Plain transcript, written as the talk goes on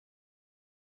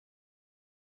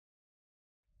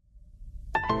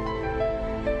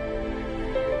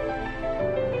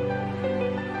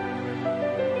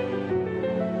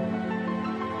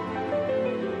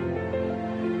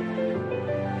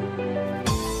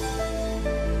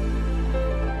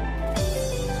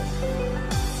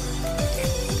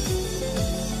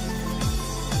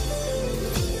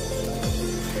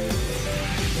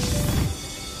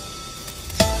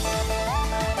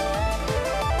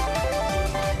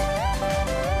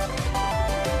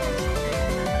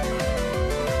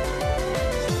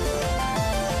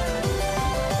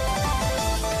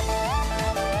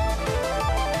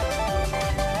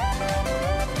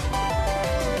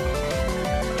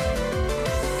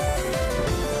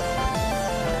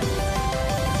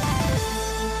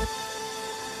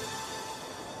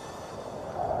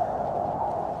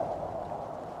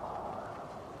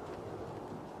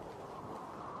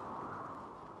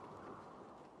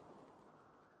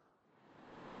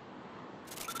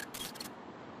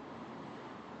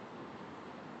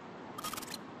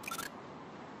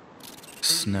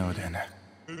Snowden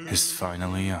is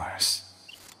finally ours.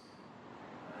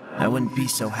 I wouldn't be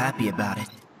so happy about it.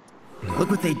 Look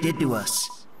what they did to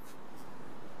us.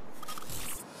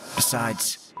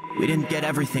 Besides, we didn't get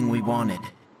everything we wanted.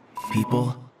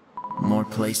 People, more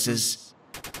places,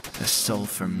 a soul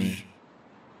for me.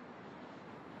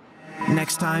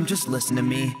 Next time, just listen to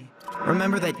me.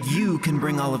 Remember that you can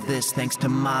bring all of this thanks to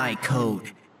my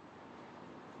code.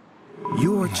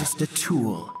 You're just a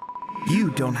tool.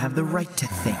 You don't have the right to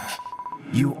think.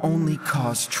 You only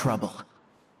cause trouble.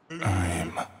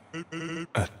 I'm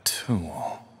a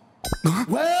tool.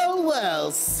 Well,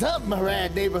 well, sup, my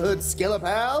rad neighborhood skiller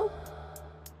pal?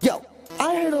 Yo,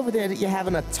 I heard over there that you're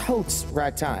having a totes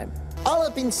right time. All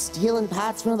up in stealing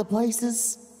parts from other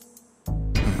places?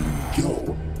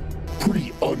 Yo,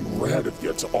 pretty unrad of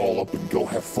you to all up and go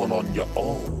have fun on your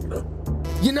own.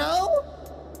 You know?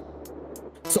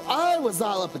 So I was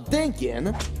all up and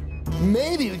thinking,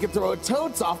 maybe we could throw a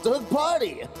totes off the hook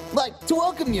party, like to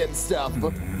welcome you and stuff.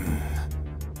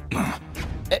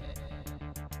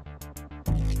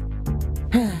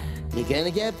 You're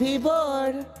gonna get pee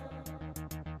bored.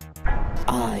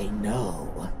 I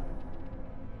know.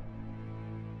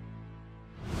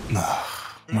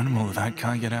 When will that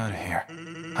guy get out of here?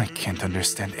 I can't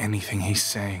understand anything he's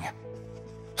saying.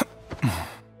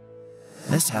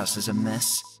 This house is a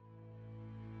mess.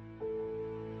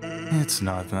 It's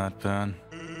not that bad,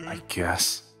 I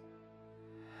guess.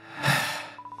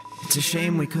 It's a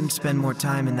shame we couldn't spend more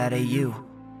time in that AU.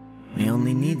 We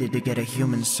only needed to get a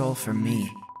human soul for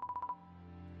me.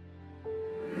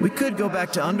 We could go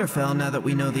back to Underfell now that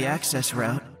we know the access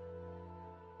route.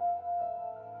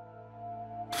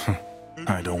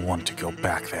 I don't want to go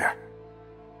back there.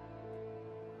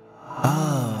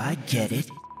 Oh, I get it.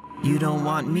 You don't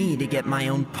want me to get my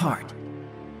own part.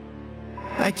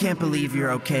 I can't believe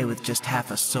you're okay with just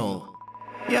half a soul.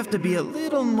 You have to be a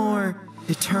little more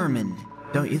determined,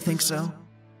 don't you think so?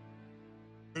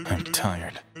 I'm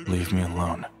tired. Leave me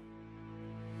alone.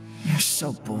 You're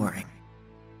so boring.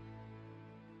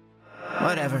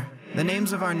 Whatever. The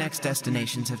names of our next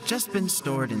destinations have just been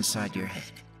stored inside your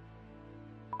head.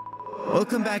 We'll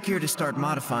come back here to start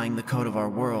modifying the code of our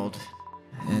world,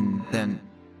 and then...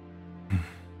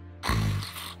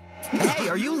 Hey,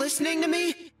 are you listening to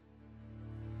me?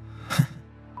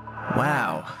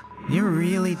 Wow, you're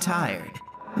really tired.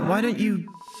 Why don't you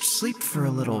sleep for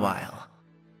a little while?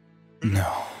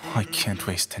 No, I can't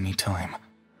waste any time.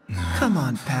 Come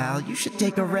on, pal, you should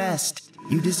take a rest.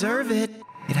 You deserve it.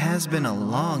 It has been a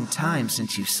long time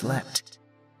since you slept.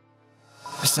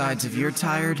 Besides, if you're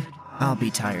tired, I'll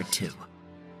be tired too.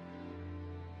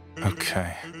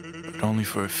 Okay, but only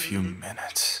for a few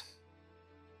minutes.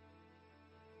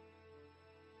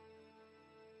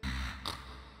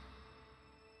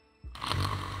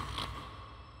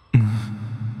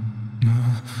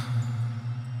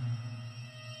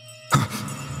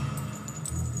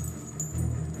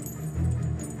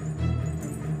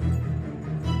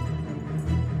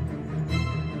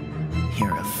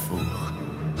 You're a fool.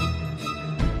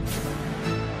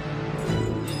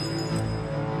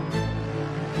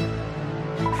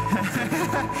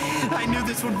 I knew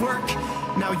this would work.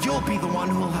 Now you'll be the one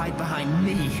who'll hide behind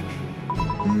me.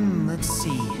 Let's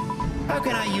see. How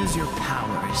can I use your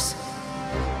powers?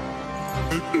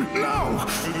 No!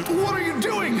 What are you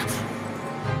doing?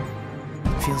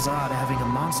 Feels odd having a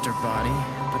monster body,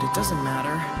 but it doesn't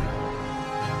matter.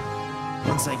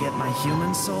 Once I get my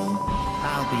human soul,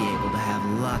 I'll be able to have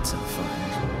lots of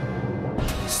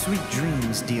fun. Sweet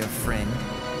dreams, dear friend.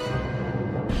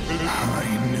 I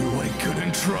knew I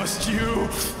couldn't trust you.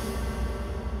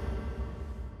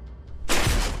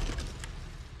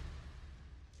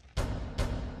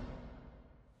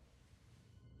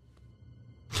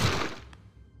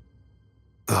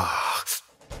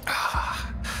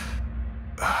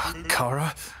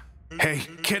 Chara? Hey,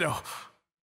 kiddo.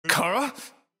 Chara?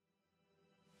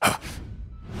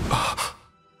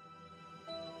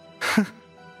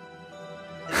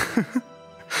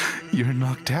 You're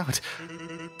knocked out.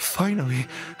 Finally,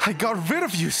 I got rid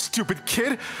of you, stupid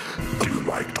kid! Do you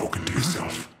like talking to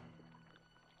yourself?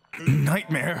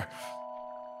 Nightmare.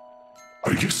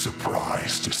 Are you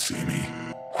surprised to see me?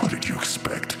 What did you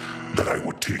expect? That I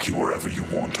would take you wherever you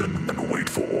wanted and then wait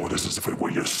for orders as if I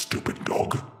were your stupid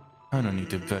dog? I don't need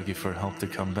to beg you for help to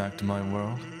come back to my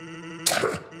world.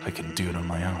 I can do it on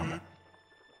my own.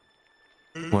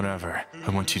 Whatever, I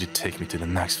want you to take me to the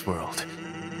next world.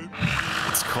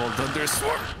 It's called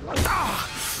Underswap.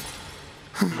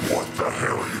 What the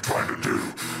hell are you trying to do?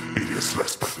 It is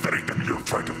less pathetic than you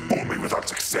trying to fool me without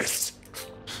success.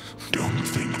 Don't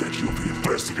think that you'll be the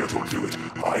first idiot who'll do it.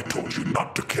 I told you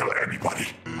not to kill anybody.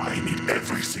 I need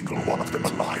every single one of them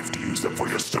alive to use them for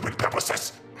your stupid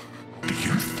purposes. Do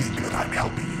you think that I'm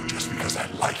helping you just because I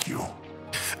like you?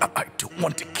 I don't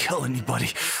want to kill anybody.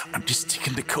 I'm just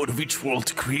taking the code of each world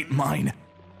to create mine.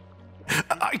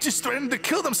 I just threatened to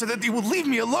kill them so that they will leave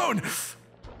me alone.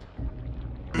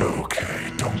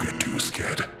 Okay, don't get too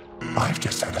scared. I've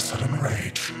just had a sudden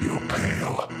rage. You're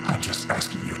pale. I'm just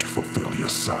asking you to fulfill your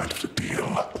side of the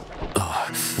deal.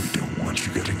 We don't want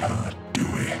you getting hurt, do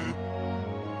we?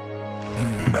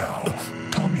 Now,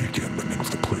 tell me again the name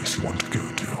of the place you want to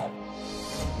go to.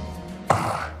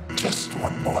 Just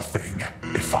one more thing.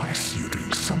 If I see you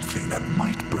doing something that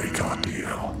might break our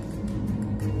deal,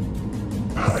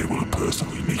 I will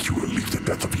personally make you relive the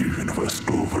death of your universe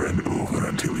over and over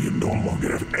until you no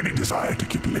longer have any desire to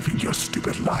keep living your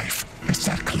stupid life. Is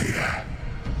that clear?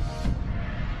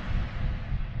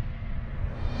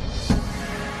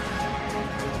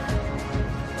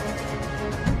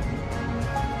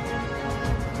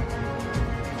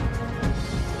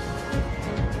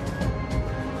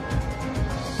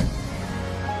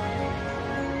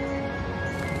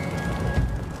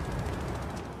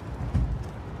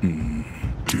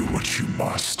 Do what you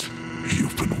must.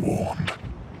 You've been warned.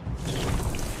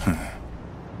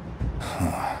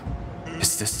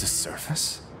 Is this the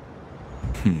surface?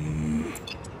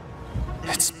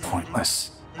 It's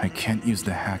pointless. I can't use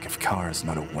the hack if Kara's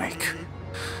not awake.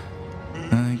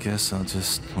 I guess I'll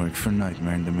just work for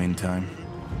Nightmare in the meantime.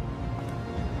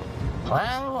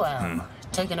 Well,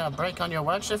 taking a break on your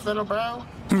work shift, little bro?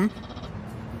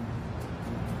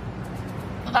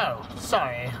 Oh,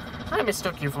 sorry. I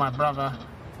mistook you for my brother.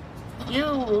 You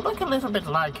look a little bit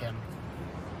like him.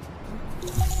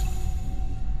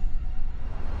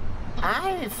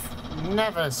 I've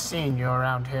never seen you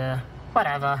around here.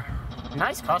 Whatever.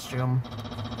 Nice costume.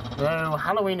 Though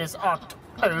Halloween is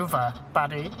over,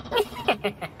 buddy.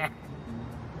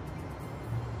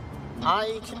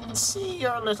 I can see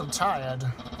you're a little tired.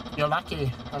 You're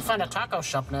lucky. I found a taco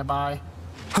shop nearby.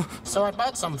 So I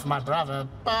bought some for my brother,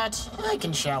 but I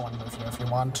can share one with you if you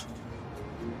want.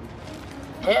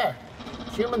 Here,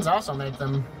 humans also make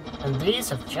them, and these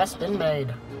have just been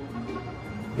made.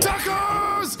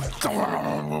 Tacos!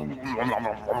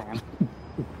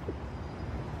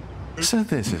 So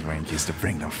this is where he used to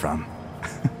bring them from.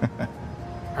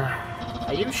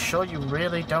 Are you sure you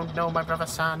really don't know my brother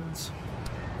Sans?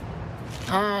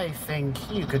 I think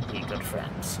you could be good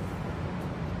friends.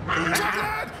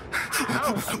 Chocolate!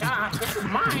 Oh my god, this is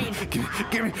mine!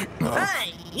 Give me. Oh.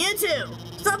 Hey, you two!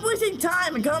 Stop wasting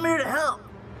time and come here to help!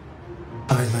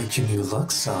 I like your new look,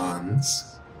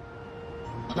 Sans.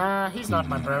 Nah, he's not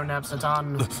my bro,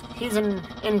 Napstaton. He's an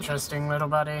interesting little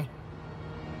buddy.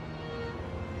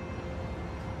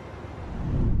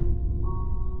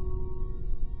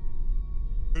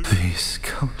 These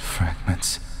code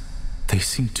fragments, they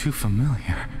seem too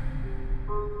familiar.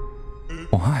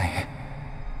 Why?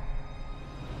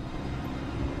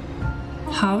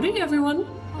 Howdy, everyone.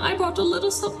 I brought a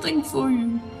little something for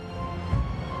you.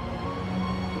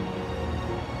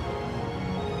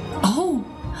 Oh,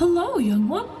 hello, young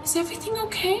one. Is everything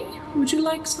okay? Would you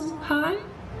like some pie?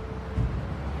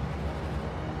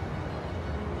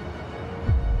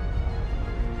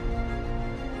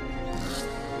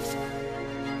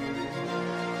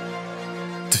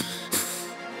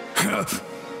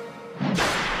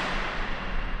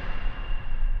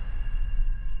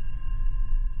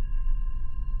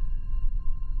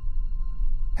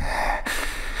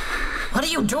 What are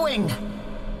you doing?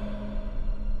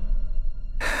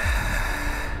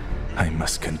 I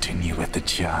must continue with the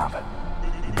job,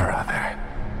 brother.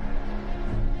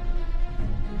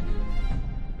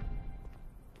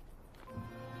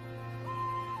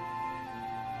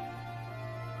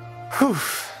 Whew.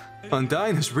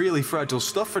 Undyne has really fragile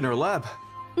stuff in her lab.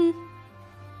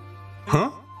 Huh?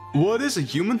 What is it,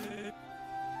 human?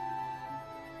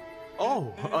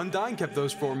 Oh, Undyne kept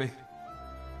those for me.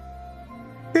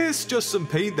 It's just some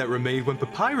paint that remained when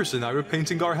Papyrus and I were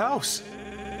painting our house.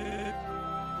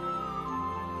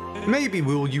 Maybe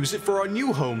we'll use it for our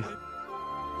new home.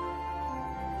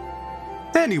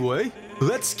 Anyway,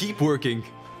 let's keep working.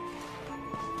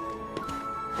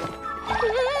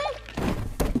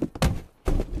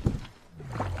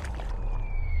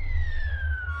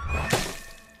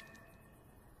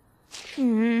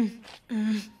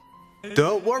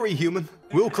 Don't worry, human.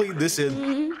 We'll clean this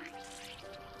in.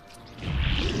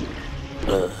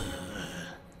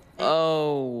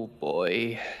 Oh,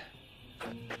 boy.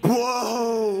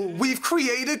 Whoa! We've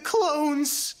created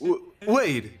clones!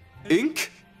 Wait, Ink?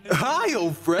 Hi,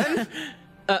 old friend!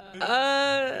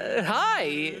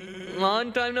 Hi!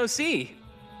 Long time no see.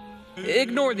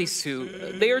 ignore these two.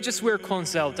 They are just weird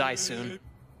clones that'll die soon.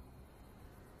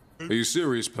 Are you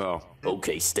serious, pal?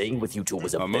 Okay, staying with you two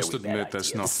was a I must very admit bad that's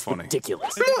idea. not This is funny.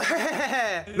 ridiculous.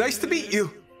 Nice to meet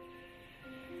you.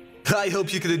 I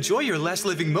hope you can enjoy your last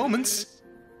living moments.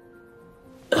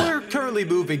 We're currently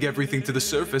moving everything to the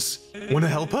surface. Want to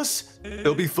help us?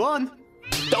 It'll be fun.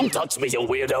 Don't touch me, you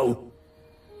weirdo.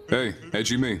 Hey,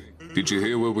 Edgy Me, did you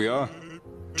hear where we are?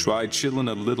 Try chilling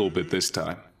a little bit this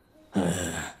time.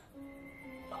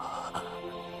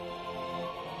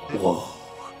 Whoa.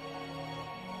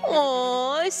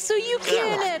 Aw, so you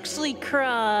can't actually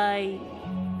cry.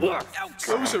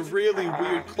 Those are really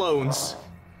weird clones.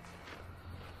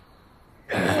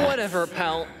 Whatever,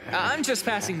 pal. I'm just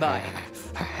passing by.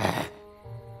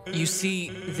 You see,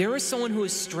 there is someone who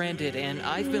is stranded, and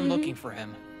I've been looking for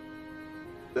him.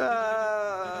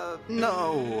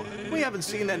 No. We haven't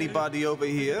seen anybody over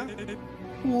here.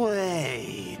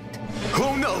 Wait.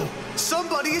 Oh no!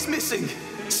 Somebody is missing!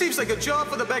 Seems like a job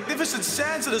for the Magnificent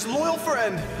Sans and his loyal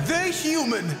friend, the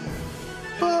Human!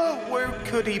 But where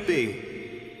could he be?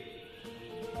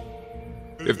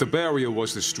 If the barrier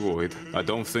was destroyed, I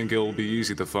don't think it'll be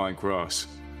easy to find Cross.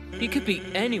 He could be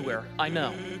anywhere, I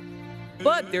know.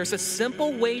 But there's a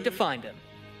simple way to find him.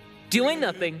 Doing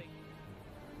nothing.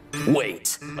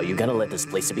 Wait, are you gonna let this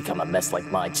place become a mess like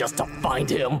mine just to find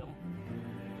him?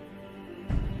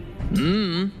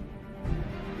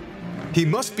 He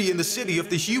must be in the city of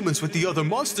the humans with the other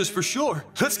monsters for sure.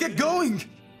 Let's get going!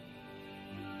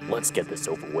 Let's get this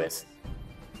over with.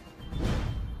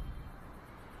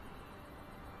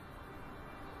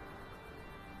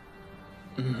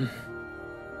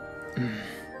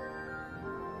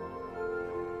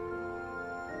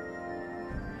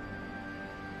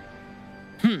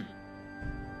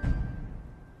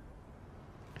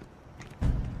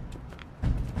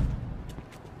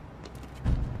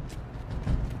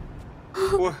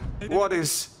 What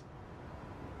is...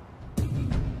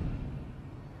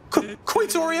 Queen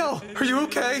Toriel, are you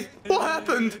okay? What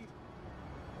happened?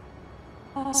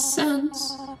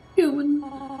 Sans, human,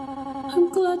 I'm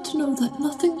glad to know that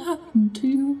nothing happened to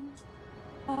you.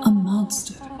 A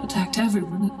monster attacked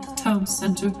everyone at the town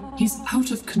center. He's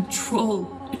out of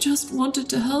control. I just wanted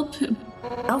to help him.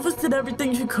 Alphys did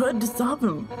everything she could to stop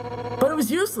him, but it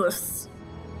was useless.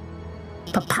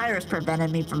 Papyrus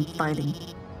prevented me from fighting.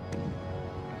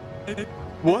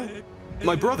 What?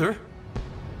 My brother?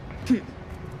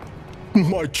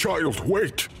 My child,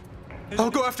 wait!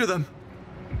 I'll go after them.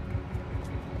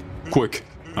 Quick,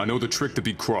 I know the trick to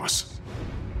beat Cross.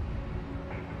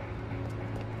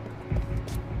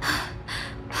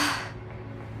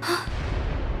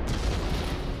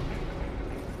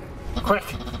 Quick,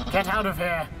 get out of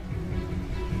here.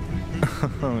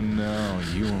 Oh no,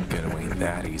 you won't get away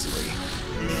that easily.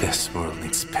 This world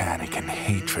needs panic and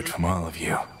hatred from all of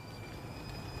you.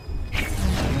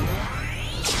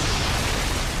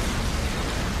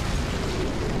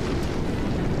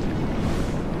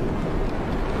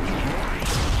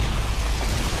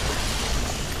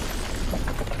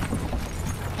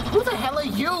 Who the hell are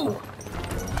you?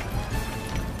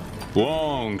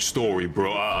 Long story,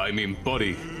 bro. I mean,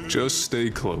 buddy. Just stay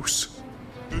close.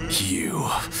 You...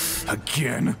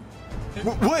 again?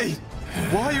 Wait!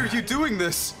 Why are you doing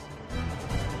this?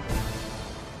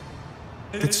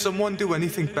 Did someone do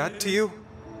anything bad to you?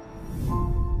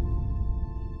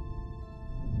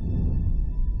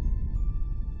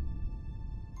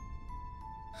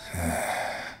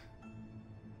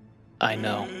 I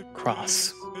know,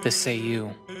 Cross. This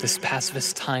AU, this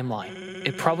pacifist timeline,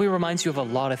 it probably reminds you of a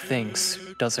lot of things,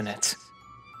 doesn't it?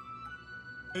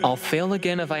 I'll fail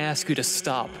again if I ask you to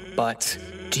stop, but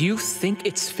do you think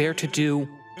it's fair to do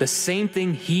the same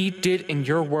thing he did in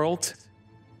your world?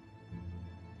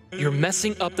 You're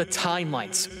messing up the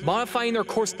timelines, modifying their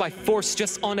course by force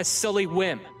just on a silly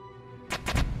whim.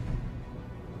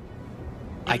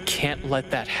 I can't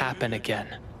let that happen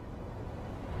again.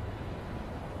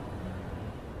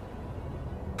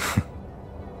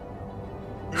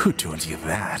 Who told you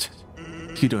that?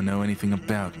 You don't know anything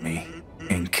about me,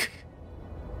 Ink.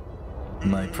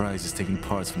 My prize is taking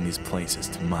parts from these places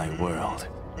to my world.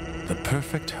 The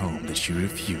perfect home that you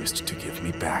refused to give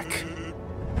me back.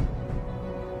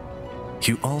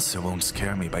 You also won't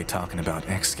scare me by talking about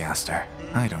Xcaster.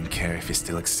 I don't care if he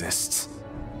still exists.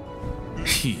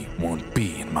 He won't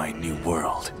be in my new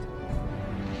world.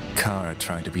 Chara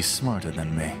tried to be smarter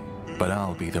than me, but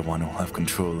I'll be the one who'll have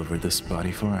control over this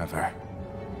body forever.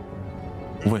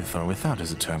 With or without his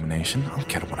determination, I'll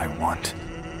get what I want.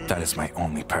 That is my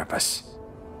only purpose.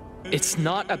 It's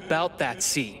not about that,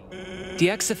 C.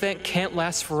 The X event can't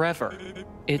last forever.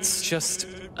 It's just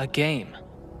a game.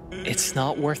 It's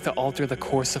not worth to alter the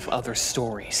course of other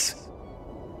stories.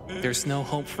 There's no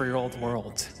hope for your old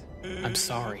world. I'm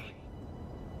sorry.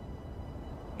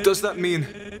 Does that mean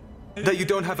that you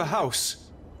don't have a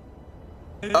house?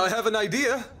 I have an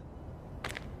idea.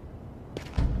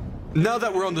 Now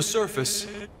that we're on the surface,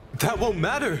 that won't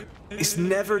matter. It's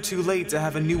never too late to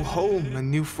have a new home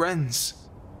and new friends.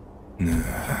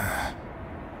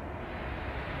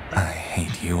 I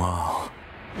hate you all.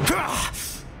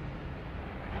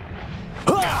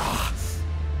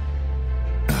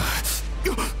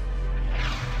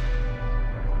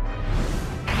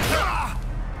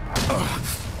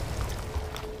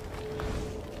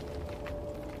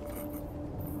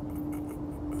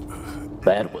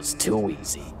 That was too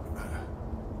easy.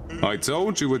 I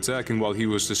told you attacking while he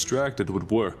was distracted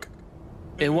would work.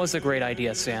 It was a great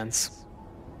idea, Sans.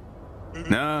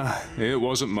 Nah, it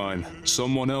wasn't mine.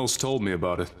 Someone else told me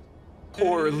about it.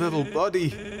 Poor little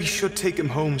buddy. We should take him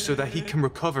home so that he can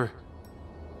recover.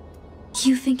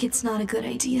 You think it's not a good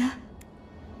idea?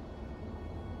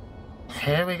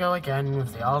 Here we go again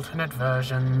with the alternate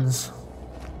versions.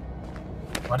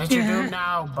 What did you do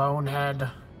now, bonehead?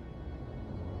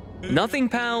 Nothing,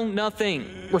 pal, nothing.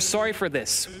 We're sorry for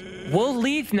this. We'll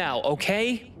leave now,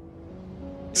 okay?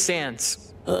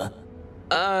 Sans.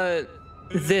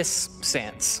 This,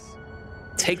 Sans.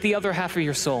 Take the other half of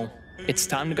your soul. It's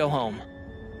time to go home.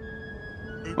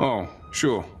 Oh,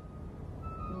 sure.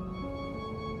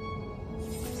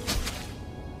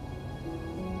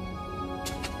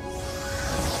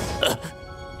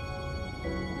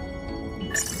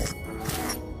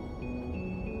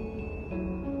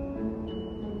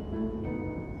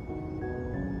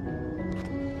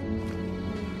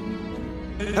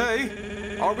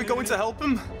 Hey, are we going to help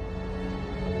him?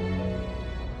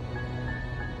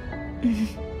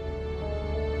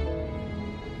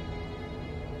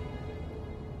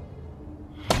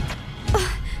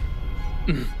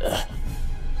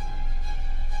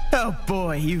 Oh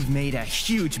boy, you've made a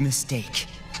huge mistake.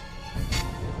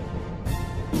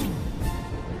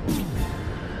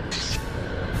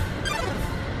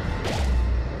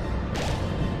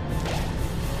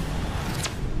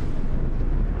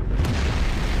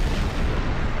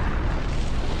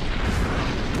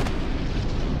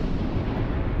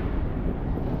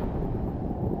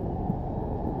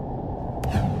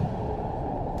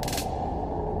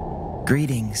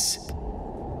 Greetings.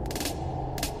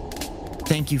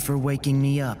 Thank you for waking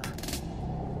me up.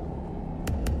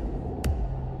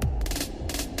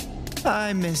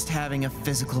 I missed having a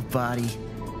physical body,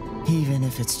 even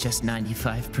if it's just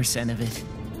 95% of it.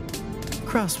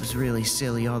 Cross was really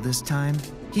silly all this time.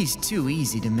 He's too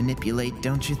easy to manipulate,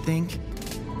 don't you think?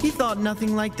 He thought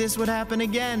nothing like this would happen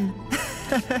again.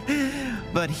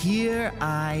 But here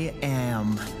I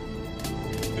am.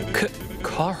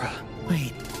 Chara.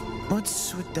 Wait,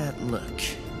 what's with that look?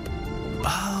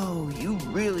 Oh, you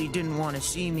really didn't want to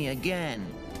see me again.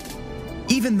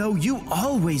 Even though you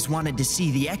always wanted to see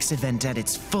the X event at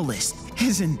its fullest,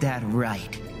 isn't that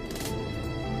right?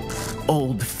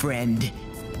 Old friend.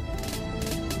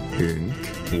 Pink?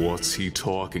 What's he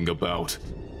talking about?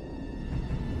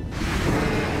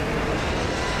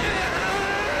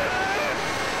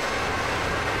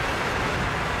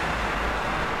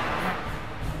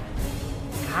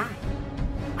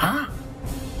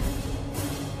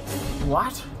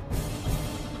 What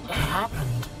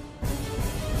happened?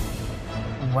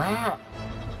 Where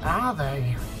are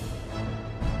they?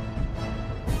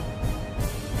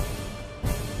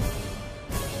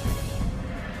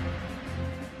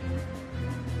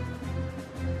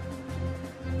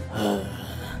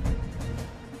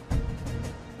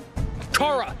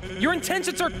 Chara, your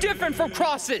intentions are different from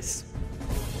Cross's!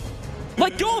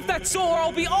 Let go of that soul or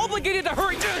I'll be obligated to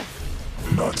hurt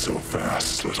you! Not so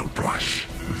fast, little brush.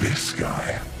 This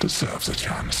guy deserves a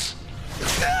chance.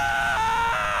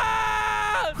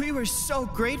 We were so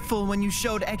grateful when you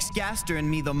showed Xgaster and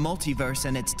me the multiverse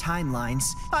and its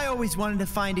timelines. I always wanted to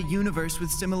find a universe with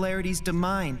similarities to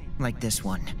mine, like this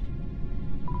one.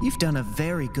 You've done a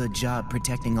very good job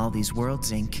protecting all these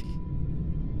worlds, Inc.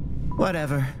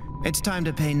 Whatever. It's time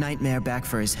to pay Nightmare back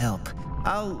for his help.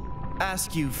 I'll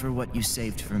ask you for what you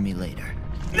saved for me later.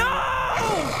 No!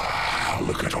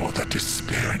 Look at all that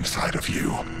despair inside of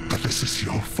you. But this is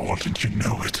your fault and you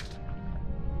know it.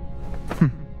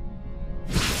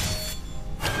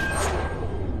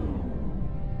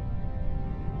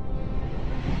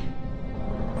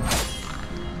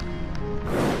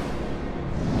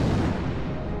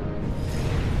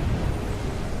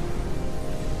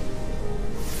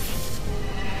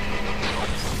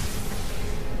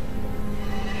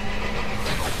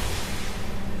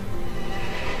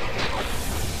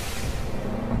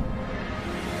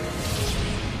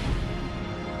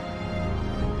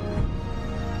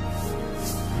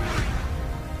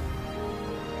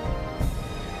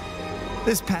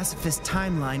 This pacifist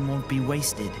timeline won't be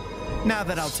wasted, now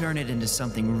that I'll turn it into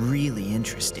something really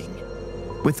interesting.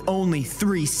 With only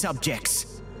 3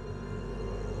 subjects.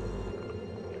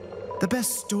 The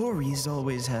best stories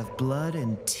always have blood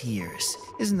and tears.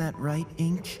 Isn't that right,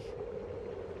 Ink?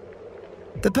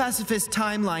 The pacifist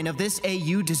timeline of this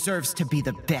AU deserves to be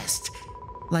the best,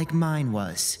 like mine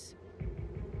was.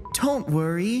 Don't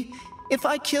worry, if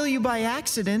I kill you by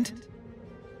accident,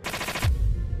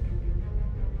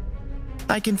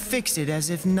 I can fix it as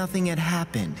if nothing had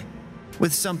happened,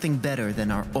 with something better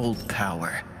than our old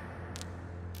power.